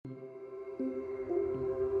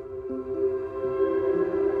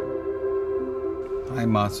Hi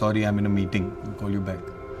Ma, sorry, I'm in a meeting. I'll call you back.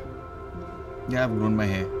 Yeah, I've grown my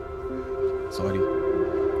hair. Sorry.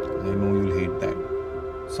 I know you'll hate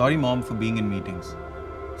that. Sorry Mom for being in meetings.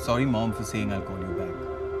 Sorry Mom for saying I'll call you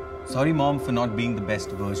back. Sorry Mom for not being the best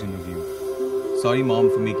version of you. Sorry Mom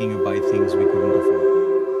for making you buy things we couldn't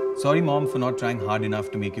afford. Sorry Mom for not trying hard enough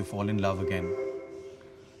to make you fall in love again.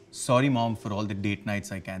 Sorry Mom for all the date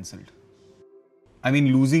nights I cancelled. I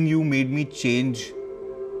mean, losing you made me change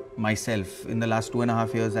myself. In the last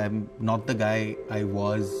 2.5 years, I'm not the guy I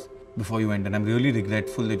was before you went, and I'm really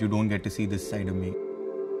regretful that you don't get to see this side of me.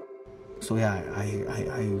 So yeah,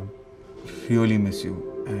 I really miss you,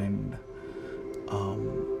 and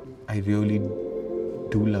I really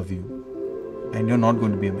do love you, and you're not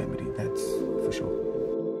going to be a memory, that's for sure.